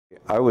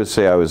I would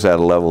say I was at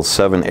a level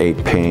 7,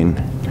 8 pain,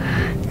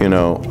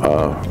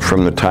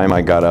 from the time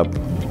I got up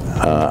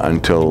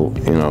until,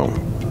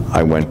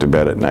 I went to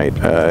bed at night.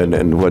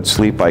 And what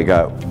sleep I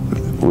got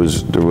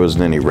there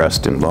wasn't any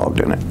rest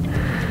involved in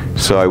it.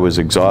 So I was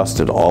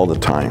exhausted all the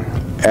time.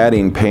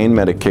 Adding pain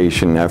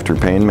medication after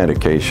pain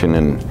medication,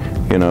 and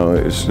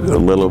it's a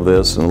little of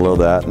this and a little of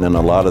that, and then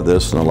a lot of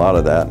this and a lot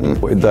of that.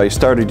 And I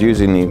started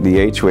using the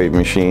H-wave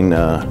machine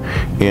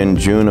in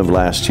June of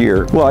last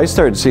year. Well, I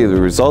started to see the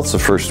results the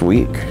first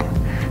week.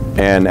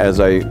 And as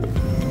I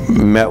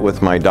met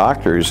with my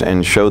doctors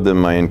and showed them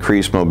my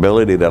increased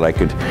mobility, that I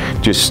could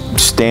just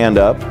stand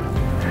up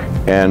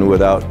and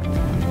without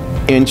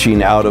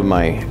inching out of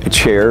my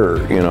chair,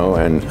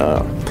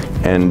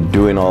 and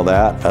doing all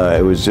that,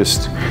 it was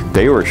just,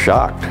 they were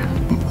shocked.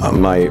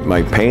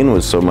 My pain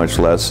was so much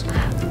less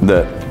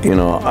that,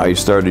 I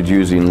started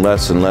using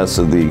less and less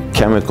of the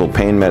chemical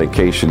pain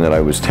medication that I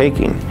was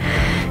taking.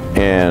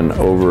 And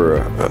over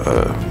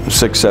a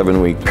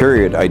 6-7 week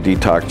period, I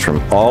detoxed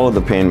from all of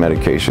the pain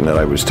medication that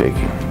I was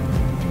taking.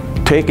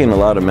 Taking a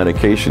lot of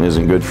medication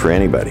isn't good for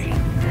anybody.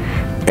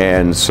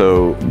 And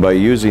so by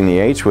using the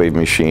H-wave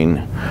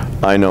machine,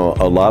 I know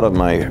a lot of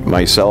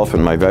myself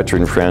and my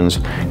veteran friends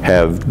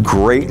have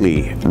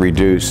greatly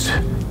reduced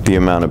the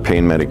amount of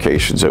pain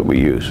medications that we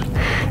use.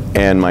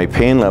 And my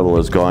pain level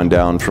has gone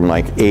down from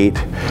like 8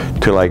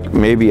 to like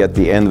maybe at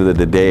the end of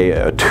the day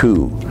a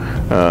 2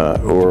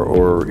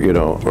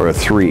 or a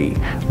 3.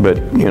 But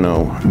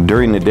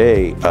during the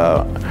day,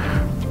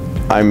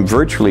 I'm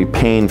virtually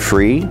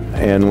pain-free.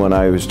 And when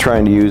I was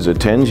trying to use a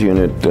TENS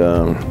unit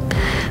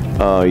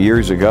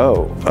years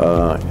ago,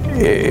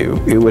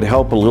 it would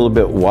help a little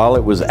bit while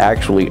it was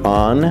actually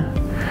on,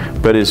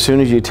 but as soon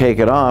as you take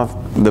it off,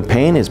 the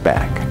pain is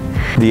back.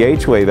 The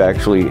H-wave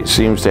actually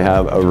seems to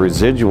have a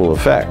residual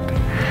effect.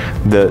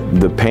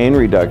 The pain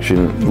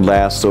reduction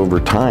lasts over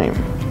time,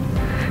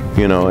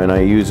 and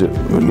I use it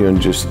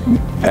just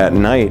at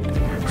night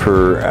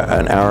for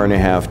an hour and a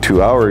half,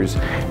 2 hours,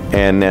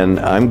 and then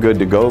I'm good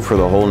to go for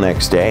the whole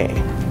next day.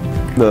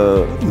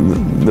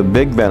 The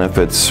big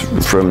benefits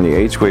from the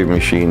H-wave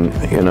machine,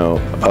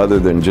 other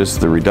than just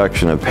the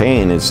reduction of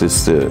pain, is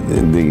just the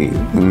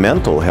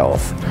mental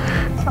health.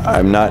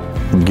 I'm not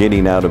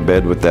getting out of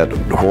bed with that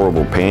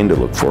horrible pain to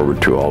look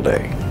forward to all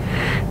day.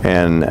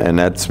 And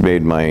that's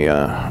made my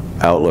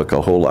outlook a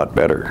whole lot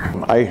better.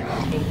 I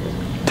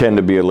tend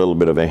to be a little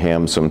bit of a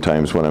ham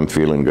sometimes when I'm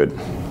feeling good.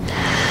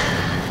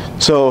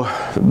 So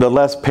the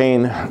less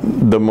pain,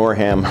 the more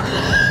ham.